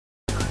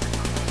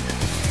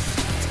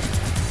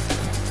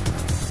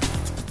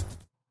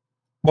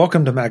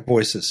Welcome to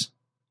MacVoices.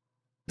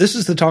 This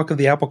is the talk of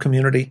the Apple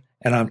community,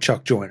 and I'm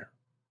Chuck Joyner.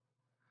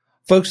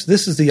 Folks,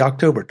 this is the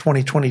October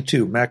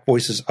 2022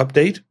 MacVoices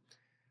update.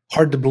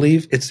 Hard to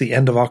believe it's the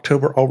end of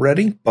October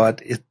already,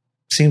 but it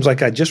seems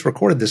like I just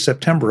recorded the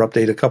September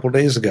update a couple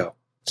days ago.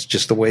 It's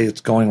just the way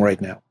it's going right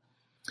now.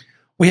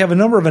 We have a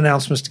number of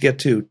announcements to get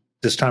to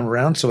this time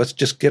around, so let's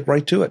just get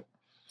right to it.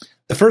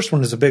 The first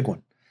one is a big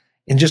one.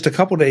 In just a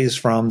couple days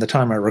from the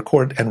time I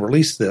record and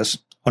release this,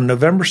 on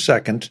November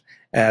 2nd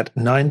at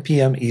 9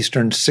 p.m.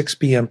 Eastern, 6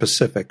 p.m.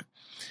 Pacific,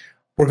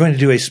 we're going to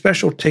do a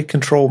special Take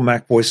Control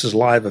MacVoices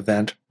Live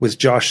event with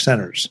Josh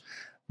Centers,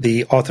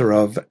 the author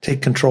of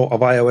Take Control of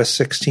iOS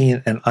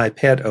 16 and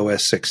iPadOS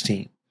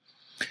 16.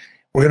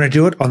 We're going to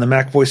do it on the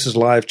MacVoices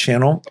Live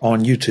channel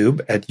on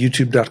YouTube at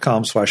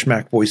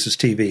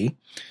youtube.com/MacVoicesTV.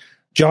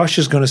 Josh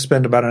is going to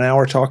spend about an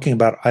hour talking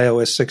about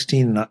iOS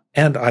 16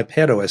 and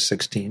iPadOS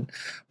 16.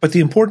 But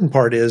the important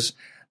part is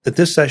that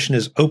this session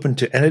is open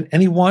to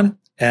anyone,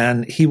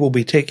 and he will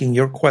be taking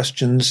your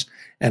questions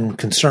and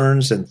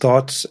concerns and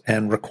thoughts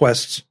and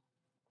requests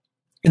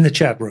in the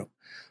chat room.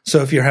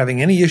 So if you're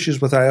having any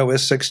issues with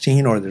iOS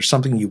 16, or there's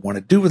something you want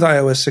to do with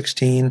iOS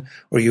 16,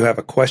 or you have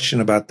a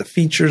question about the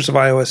features of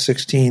iOS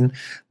 16,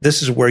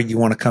 this is where you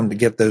want to come to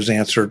get those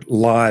answered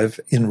live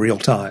in real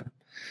time.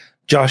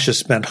 Josh has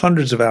spent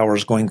hundreds of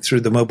hours going through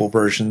the mobile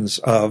versions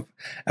of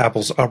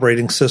Apple's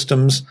operating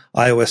systems.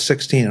 iOS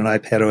 16 and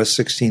iPadOS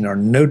 16 are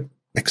no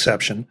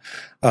exception.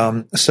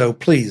 So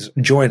please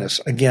join us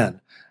again,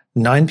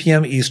 9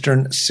 p.m.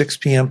 Eastern, 6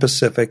 p.m.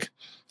 Pacific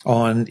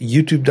on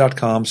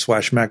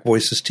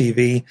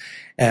youtube.com/MacVoicesTV,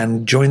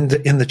 and join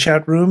in the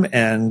chat room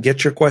and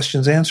get your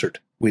questions answered.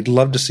 We'd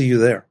love to see you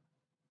there.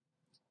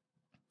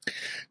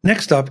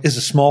 Next up is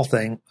a small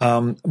thing,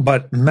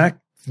 but the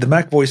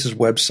MacVoices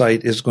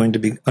website is going to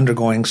be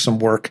undergoing some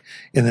work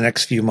in the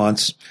next few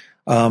months.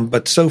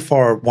 But so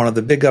far, one of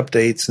the big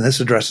updates, and this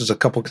addresses a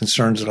couple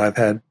concerns that I've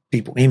had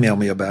people email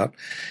me about,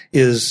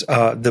 is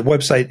the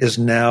website is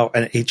now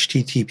an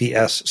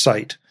HTTPS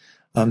site.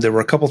 There were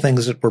a couple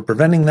things that were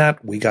preventing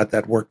that. We got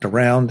that worked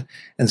around.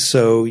 And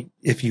so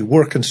if you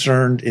were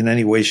concerned in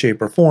any way,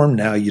 shape, or form,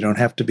 now you don't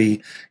have to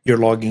be. You're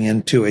logging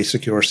into a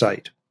secure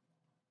site.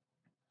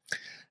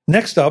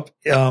 Next up,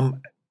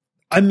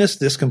 I missed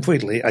this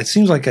completely. It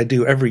seems like I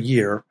do every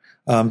year.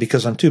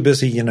 Because I'm too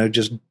busy,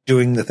 just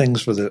doing the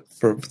things for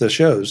the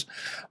shows.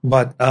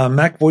 But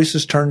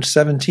MacVoices turned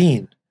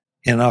 17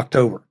 in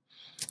October.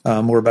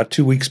 We're about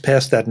 2 weeks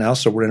past that now,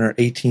 so we're in our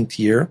 18th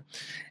year.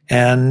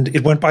 And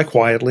it went by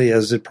quietly,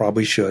 as it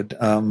probably should.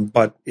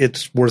 But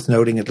it's worth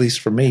noting, at least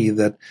for me,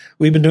 that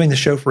we've been doing the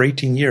show for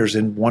 18 years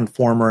in one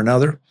form or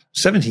another.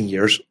 17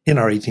 years in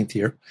our 18th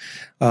year.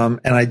 And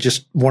I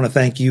just want to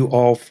thank you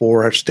all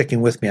for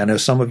sticking with me. I know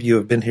some of you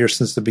have been here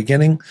since the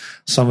beginning.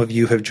 Some of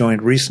you have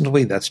joined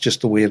recently. That's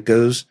just the way it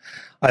goes.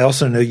 I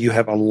also know you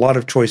have a lot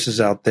of choices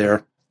out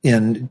there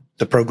in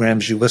the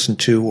programs you listen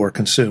to or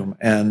consume.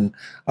 And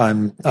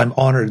I'm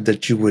honored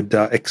that you would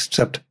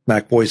accept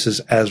MacVoices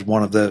as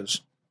one of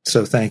those.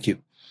 So thank you.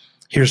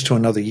 Here's to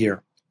another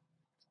year.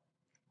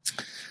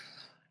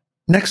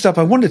 Next up,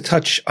 I want to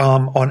touch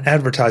on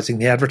advertising,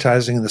 the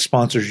advertising and the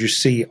sponsors you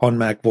see on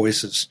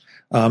MacVoices.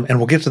 And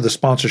we'll get to the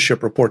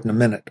sponsorship report in a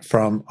minute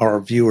from our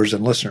viewers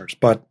and listeners.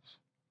 But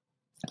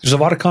there's a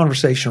lot of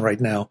conversation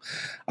right now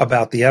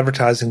about the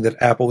advertising that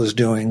Apple is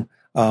doing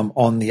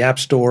on the App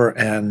Store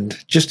and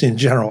just in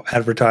general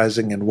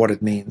advertising and what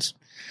it means.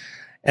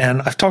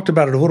 And I've talked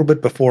about it a little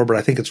bit before, but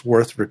I think it's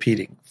worth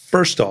repeating.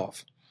 First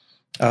off,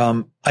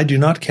 I do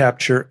not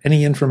capture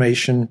any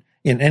information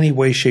in any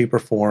way, shape, or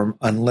form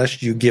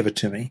unless you give it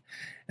to me.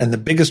 And the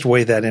biggest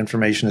way that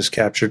information is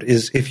captured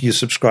is if you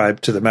subscribe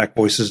to the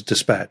MacVoices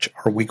Dispatch,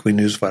 our weekly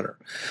newsletter.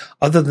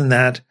 Other than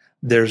that,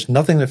 there's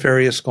nothing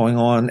nefarious going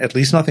on, at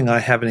least nothing I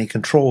have any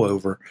control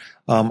over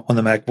on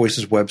the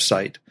MacVoices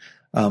website.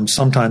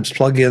 Sometimes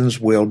plugins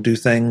will do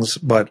things,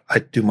 but I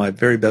do my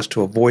very best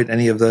to avoid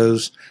any of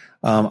those.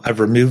 I've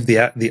removed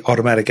the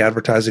automatic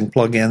advertising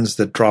plugins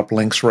that drop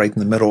links right in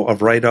the middle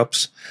of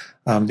write-ups.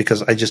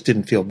 Because I just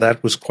didn't feel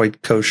that was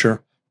quite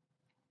kosher.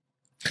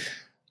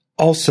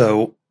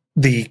 Also,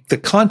 the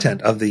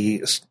content of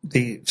the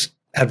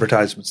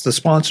advertisements, the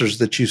sponsors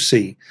that you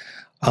see,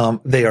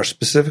 they are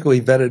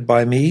specifically vetted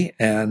by me,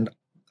 and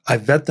I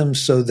vet them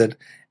so that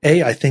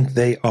I think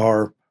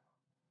they're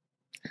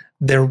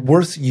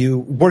worth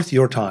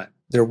your time.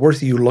 They're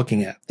worth you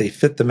looking at. They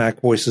fit the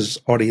MacVoices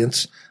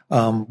audience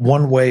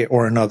one way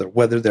or another,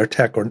 whether they're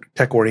tech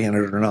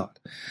oriented or not.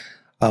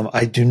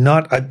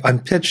 I'm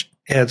pitched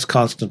ads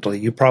constantly.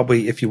 You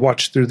probably, if you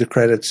watch through the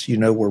credits,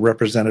 we're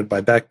represented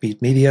by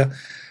Backbeat Media.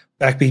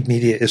 Backbeat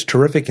Media is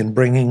terrific in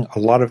bringing a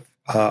lot of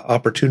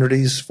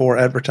opportunities for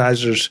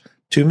advertisers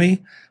to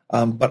me,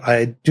 but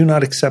I do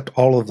not accept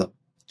all of them,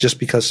 just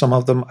because some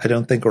of them I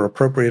don't think are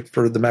appropriate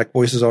for the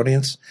MacVoices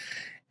audience.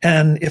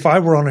 And if I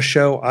were on a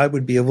show, I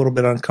would be a little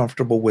bit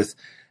uncomfortable with,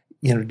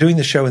 doing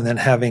the show and then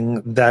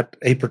having that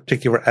a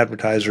particular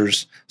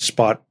advertiser's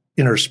spot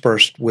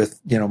interspersed with,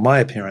 my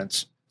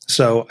appearance.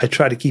 So I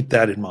try to keep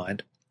that in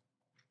mind.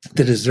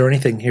 that is there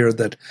anything here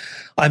that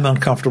I'm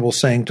uncomfortable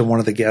saying to one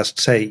of the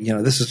guests, hey,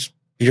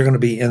 you're going to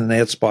be in an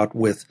ad spot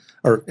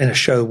or in a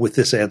show with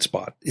this ad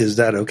spot. Is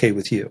that okay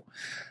with you?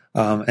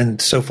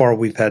 And so far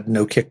we've had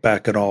no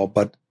kickback at all,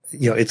 but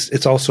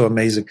it's also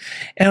amazing.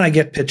 And I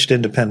get pitched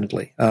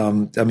independently.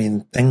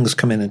 Things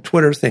come in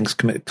Twitter, things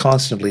come in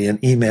constantly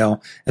in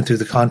email and through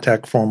the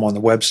contact form on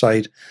the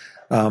website.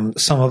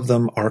 Some of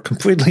them are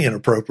completely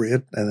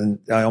inappropriate, and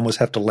I almost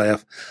have to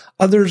laugh.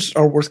 Others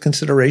are worth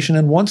consideration,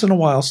 and once in a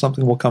while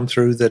something will come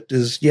through that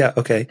is,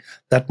 okay,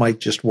 that might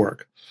just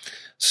work.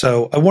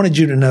 So I wanted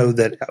you to know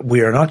that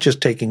we are not just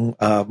taking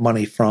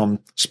money from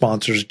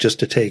sponsors just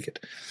to take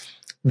it.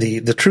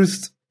 The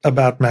truth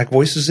about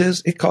MacVoices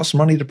is it costs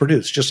money to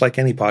produce, just like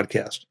any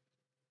podcast.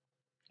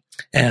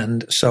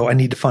 And so I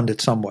need to fund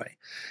it some way.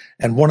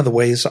 And one of the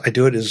ways I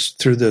do it is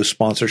through those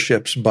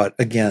sponsorships. But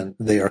again,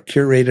 they are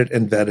curated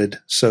and vetted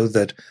so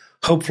that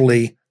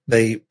hopefully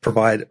they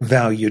provide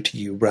value to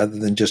you rather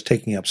than just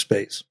taking up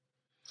space.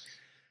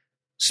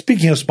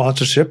 Speaking of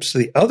sponsorships,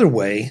 the other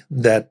way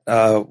that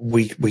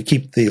we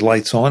keep the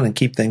lights on and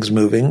keep things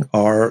moving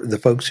are the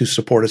folks who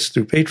support us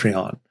through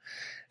Patreon.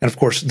 And of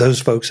course,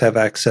 those folks have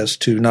access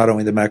to not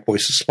only the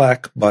MacVoices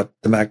Slack, but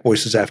the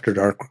MacVoices After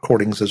Dark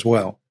recordings as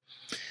well.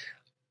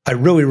 I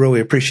really, really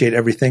appreciate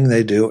everything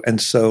they do.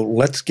 And so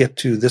let's get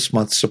to this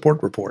month's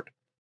support report.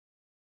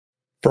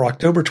 For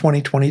October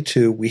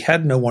 2022, we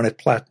had no one at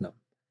Platinum.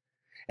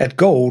 At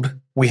Gold,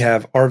 we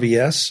have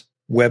RVS,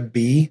 Web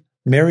B,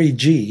 Mary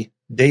G,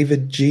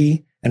 David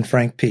G, and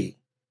Frank P.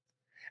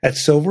 At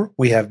Silver,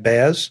 we have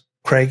Baz,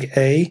 Craig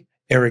A,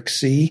 Eric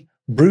C,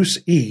 Bruce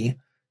E,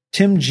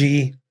 Tim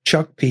G,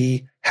 Chuck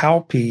P,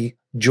 Hal P,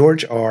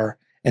 George R,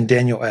 and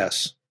Daniel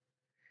S.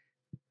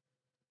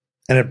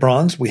 And at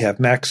Bronze, we have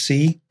Max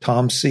C,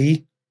 Tom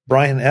C,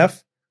 Brian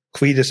F,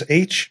 Cletus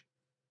H,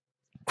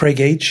 Craig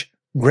H,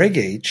 Greg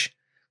H,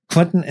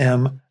 Clinton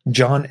M,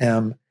 John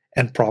M,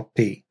 and Prop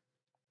P.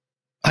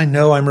 I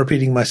know I'm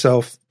repeating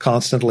myself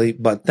constantly,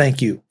 but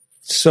thank you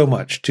so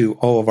much to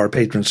all of our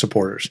patron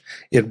supporters.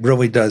 It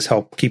really does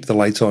help keep the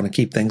lights on and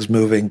keep things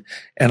moving.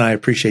 And I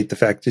appreciate the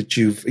fact that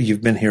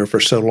you've been here for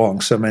so long,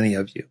 so many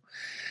of you.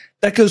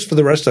 That goes for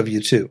the rest of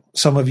you too.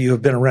 Some of you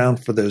have been around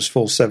for those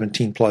full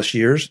 17 plus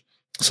years.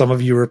 Some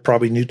of you are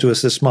probably new to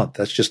us this month.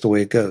 That's just the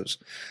way it goes.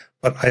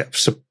 But I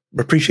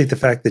appreciate the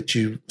fact that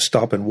you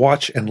stop and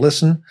watch and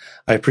listen.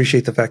 I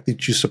appreciate the fact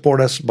that you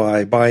support us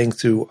by buying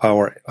through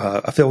our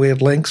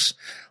affiliate links.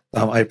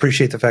 I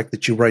appreciate the fact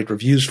that you write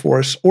reviews for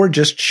us or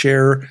just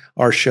share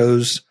our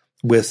shows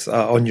with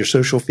on your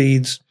social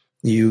feeds.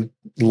 You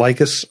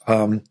like us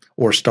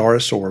or star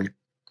us or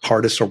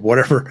heart us or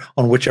whatever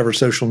on whichever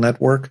social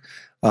network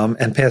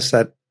and pass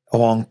that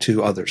along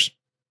to others.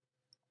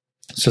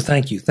 So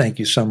thank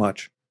you so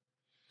much.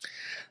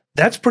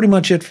 That's pretty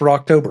much it for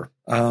October.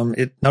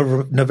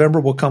 November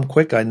will come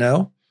quick, I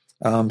know.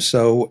 I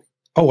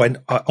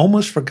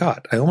almost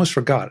forgot. I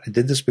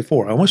did this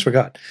before. I almost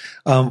forgot.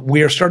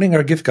 We are starting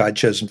our gift guide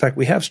shows. In fact,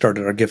 we have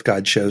started our gift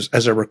guide shows.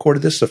 As I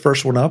recorded this, the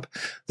first one up,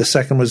 the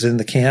second was in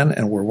the can,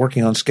 and we're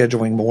working on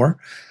scheduling more.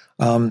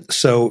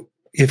 So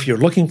if you're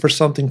looking for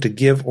something to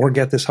give or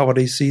get this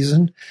holiday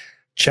season,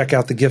 check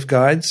out the gift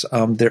guides.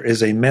 There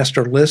is a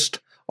master list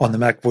on the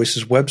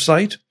MacVoices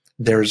website.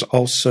 There's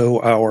also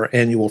our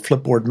annual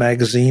Flipboard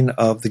magazine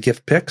of the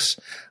gift picks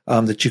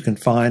that you can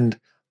find.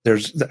 I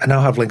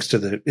now have links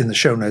in the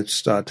show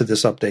notes to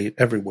this update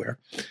everywhere.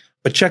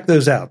 But check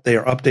those out. They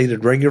are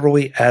updated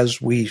regularly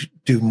as we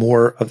do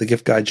more of the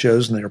gift guide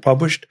shows and they are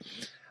published.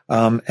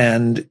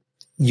 And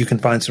you can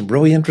find some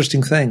really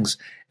interesting things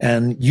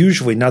and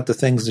usually not the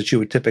things that you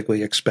would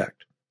typically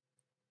expect.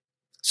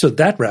 So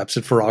that wraps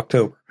it for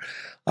October.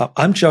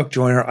 I'm Chuck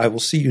Joyner. I will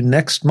see you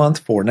next month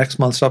for next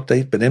month's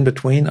update. But in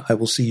between, I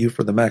will see you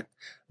for the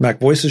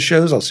MacVoices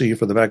shows. I'll see you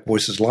for the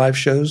MacVoices live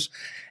shows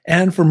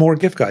and for more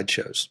gift guide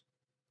shows.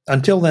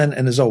 Until then,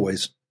 and as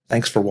always,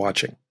 thanks for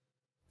watching.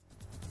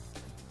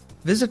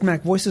 Visit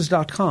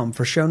MacVoices.com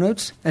for show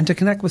notes and to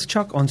connect with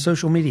Chuck on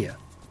social media.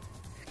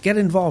 Get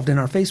involved in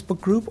our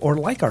Facebook group or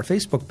like our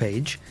Facebook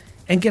page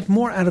and get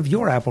more out of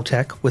your Apple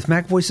tech with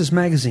MacVoices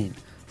Magazine,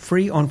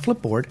 free on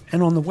Flipboard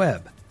and on the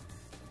web.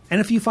 And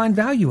if you find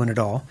value in it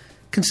all,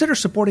 consider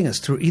supporting us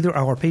through either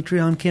our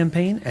Patreon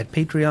campaign at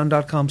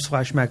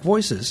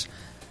patreon.com/MacVoices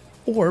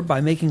or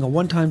by making a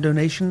one-time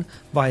donation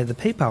via the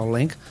PayPal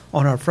link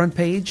on our front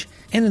page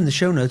and in the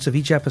show notes of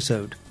each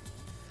episode.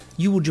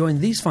 You will join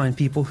these fine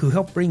people who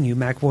help bring you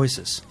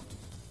MacVoices.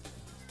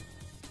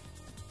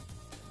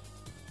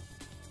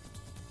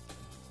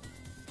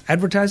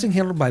 Advertising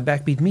handled by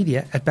Backbeat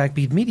Media at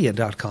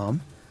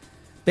backbeatmedia.com.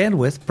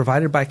 Bandwidth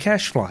provided by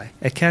CashFly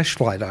at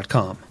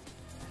cashfly.com.